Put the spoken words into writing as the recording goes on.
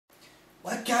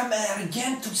Welcome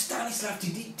again to Stanislav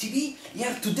TV.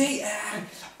 Yeah, today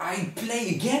I play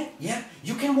again. Yeah,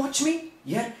 you can watch me.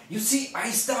 Yeah, you see, I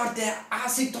start the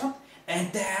xezon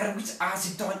and with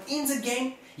xezon in the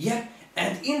game. Yeah,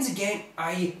 and in the game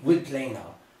I will play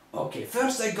now. Okay,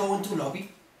 first I go into lobby.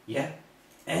 Yeah,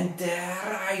 and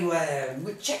I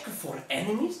will check for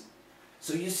enemies.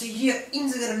 So you see here in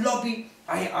the lobby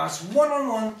I ask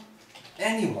one-on-one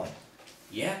anyone.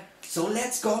 Yeah, so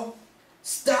let's go.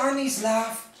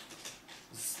 Stanislav.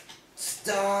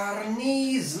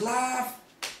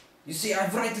 You see,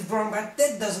 I've written it wrong, but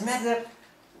that doesn't matter.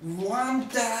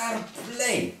 Wonder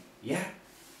play. Yeah?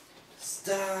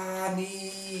 Stanislav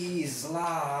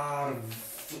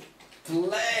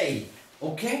play.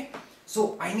 Okay?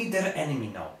 So I need their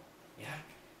enemy now. Yeah?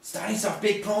 Stanislav,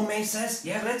 big pro, Mace says.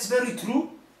 Yeah, that's very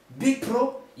true. Big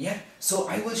pro. Yeah? So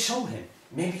I will show him.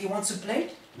 Maybe he wants to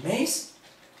play. Mace,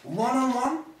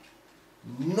 one-on-one.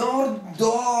 No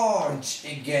dodge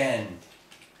again.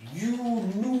 You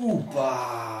nooba.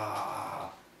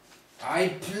 I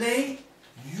play,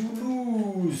 you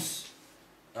lose.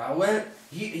 Well,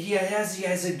 he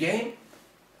has a game,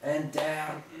 and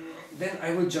then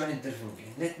I will join a different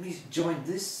game. Let me join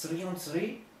this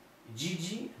 3-on-3.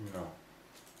 GG? No,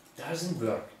 doesn't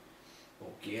work.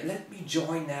 Okay, let me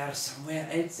join somewhere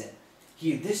else then.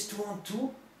 Here, this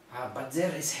 2-on-2. But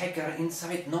there is hacker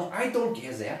inside. No, I don't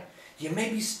care there. Here,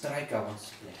 maybe striker wants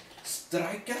to play.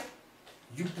 Striker,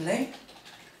 you play?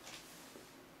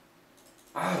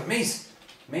 Mace.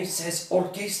 Mace says,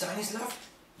 okay, Stanislav.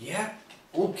 Yeah,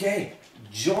 okay.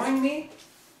 Join me.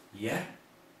 Yeah,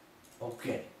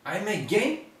 okay. I make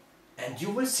game, and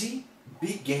you will see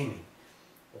big gaming.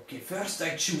 Okay, first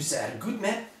I choose a good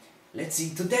map. Let's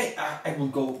see. Today I will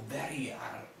go very,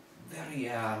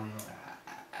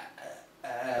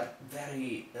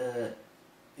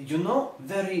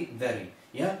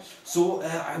 yeah. So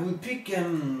I will pick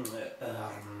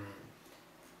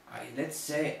let's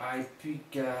say I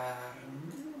pick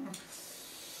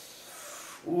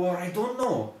or I don't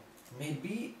know,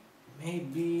 maybe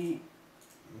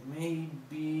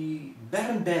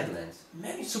barren badlands,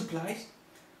 many supplies.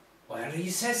 Well, he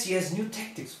says he has new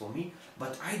tactics for me,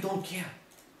 but I don't care.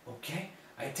 Okay,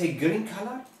 I take green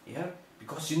color, yeah,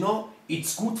 because you know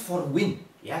it's good for win.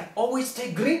 Yeah, always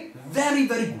take green, very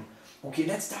good. Okay,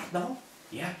 let's start now.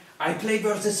 Yeah, I play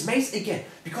versus Mace again,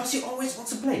 because he always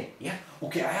wants to play. Yeah,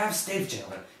 okay, I have Stave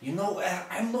General. You know,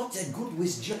 I'm not that good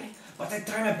with General, but I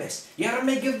try my best. Yeah, I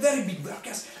make a very big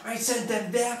workers. I send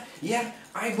them there. Yeah,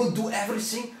 I will do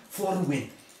everything for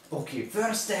win. Okay,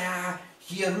 first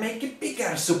here make a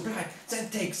bigger supply, then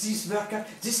take this worker.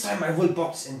 This time I will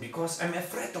box in, because I'm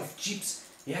afraid of chips.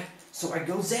 Yeah, so I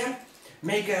go there,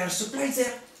 make a supply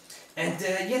there. And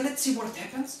yeah, let's see what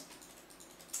happens.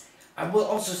 I will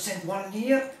also send one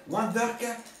here, one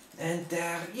worker, and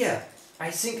yeah, I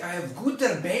think I have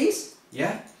gooder base,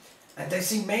 yeah, and I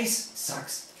think Mace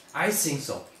sucks. I think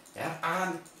so.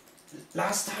 Yeah.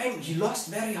 Last time he lost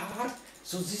very hard,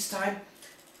 so this time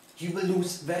he will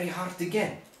lose very hard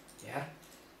again. Yeah,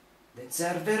 that's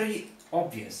very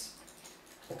obvious.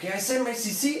 Okay, I send my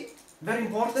CC, very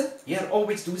important. Yeah,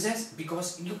 always do this,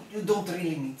 because you don't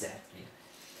really need that.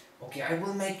 Okay, I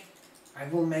will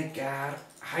make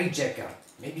hijacker.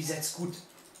 Maybe that's good.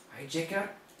 Hijacker.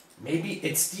 Maybe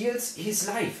it steals his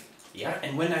life. Yeah,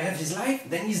 and when I have his life,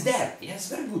 then he's dead. Yes,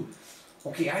 very good.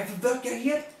 Okay, I have a worker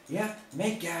here. Yeah,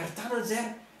 make a tunnel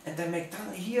there, and then make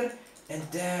tunnel here,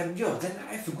 and yeah, then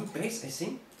I have a good base, I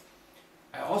think.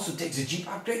 I also take the jeep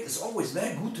upgrade. It's always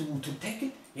very good to take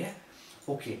it. Yeah.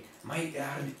 Okay, my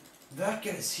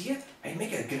worker is here. I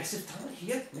make an aggressive tunnel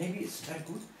here. Maybe it's very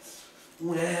good.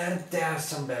 And there are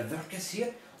some workers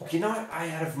here. Okay, now I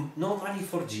have no money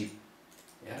for jeep.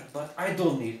 Yeah, but I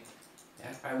don't need.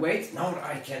 Yeah, I wait. Now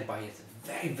I can buy it.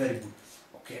 Very good.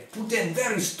 Okay, put in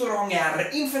very strong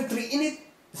infantry in it.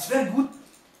 It's very good.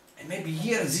 And maybe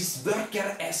here this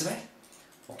worker as well.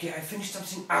 Okay, I finished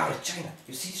something. China.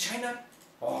 You see China?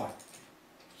 Oh,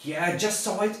 yeah, I just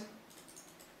saw it.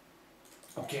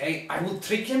 Okay, I will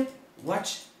trick him.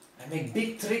 Watch. I make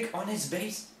big trick on his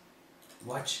base.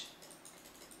 Watch.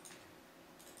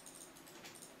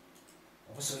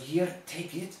 Also here,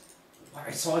 take it.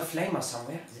 I saw a flamer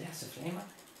somewhere. There's a flamer.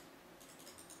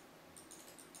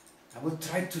 I will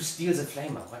try to steal the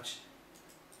flamer. Watch.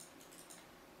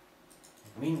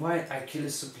 Meanwhile, I kill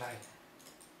his supply.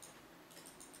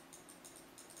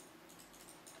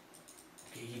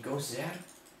 Okay, he goes there.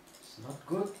 It's not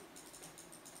good.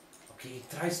 Okay, he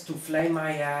tries to flame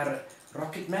my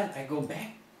rocket man. I go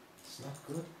back. It's not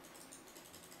good.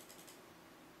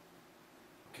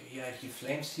 Okay, yeah, he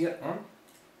flames here.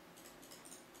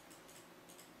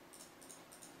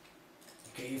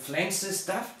 Okay, he flames this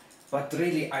stuff, but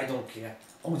really I don't care.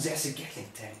 Oh, there's a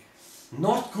Gatling tank.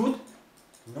 Not good.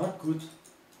 Not good.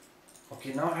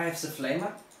 Okay, now I have the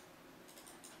flamer.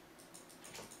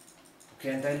 Okay,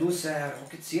 and I lose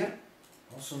rockets here.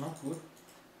 Also not good.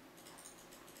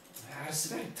 It's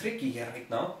very tricky here right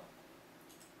now.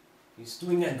 He's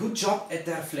doing a good job at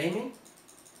their flaming.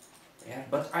 Yeah,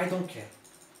 but I don't care.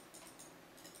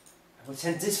 I will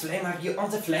send this flamer here on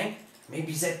the flank.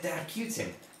 Maybe that there kills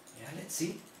him. Yeah, let's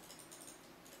see.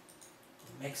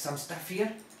 Make some stuff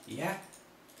here. Yeah.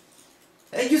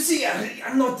 You see,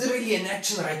 I'm not really in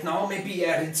action right now. Maybe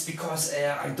it's because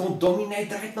I don't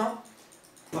dominate right now.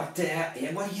 But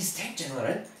yeah, well, he's tank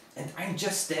general and I'm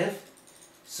just stealth.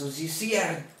 So you see,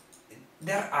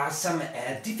 there are some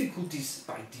difficulties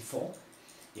by default.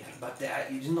 Yeah, but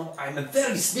you know, I'm a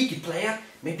very sneaky player.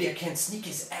 Maybe I can sneak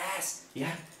his ass.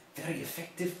 Yeah, very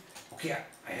effective. Okay,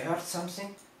 I heard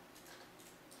something.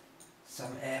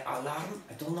 Some alarm.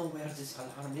 I don't know where this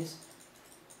alarm is.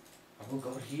 I will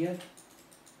go here.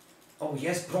 Oh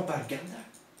yes, propaganda.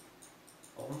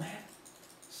 Oh man,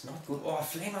 it's not good. Oh, a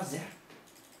flamer there.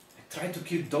 I tried to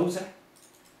kill Dozer.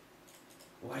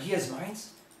 Oh, here's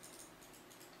mines.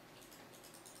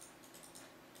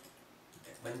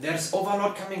 When there's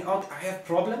Overlord coming out, I have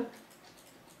problem.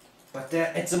 But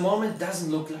at the moment,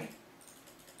 doesn't look like.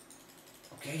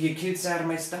 Okay, he kills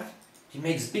my stuff. He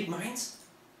makes big mines.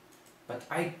 But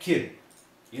I kill.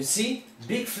 You see,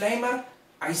 big flamer.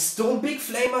 I stole big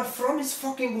flamer from his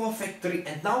fucking war factory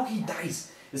and now he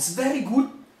dies. It's very good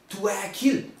to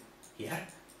kill. Yeah.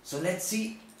 So let's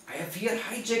see. I have here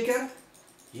hijacker.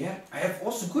 Yeah. I have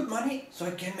also good money so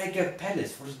I can make a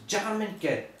palace for German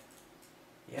cat.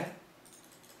 Yeah.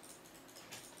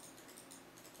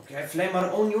 Okay, I flame our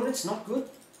own units, not good.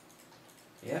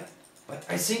 Yeah. But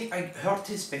I think I hurt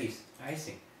his base. I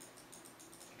think.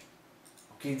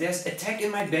 Okay, there's attack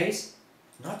in my base.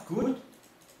 Not good.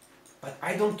 But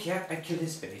I don't care, I kill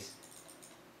his base.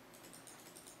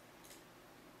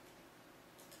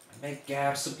 I make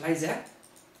supply there.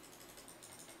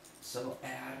 So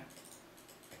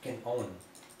I can own.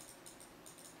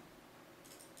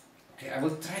 Okay, I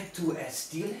will try to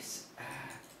steal his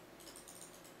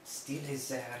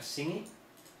thingy.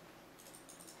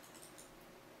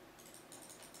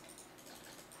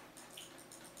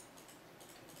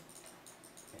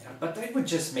 Yeah, but I would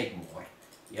just make more.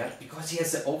 Yeah, because he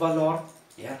has the Overlord.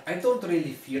 Yeah, I don't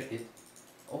really fear it.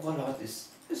 Overlord is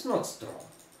not strong.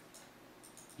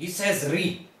 He says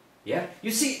read. Yeah,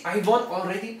 you see, I won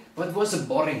already, but it was a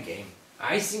boring game.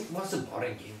 I think it was a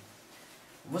boring game.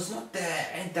 It was not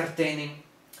entertaining.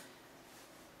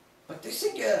 But I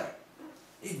think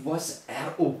it was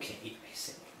okay, I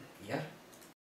think. Yeah.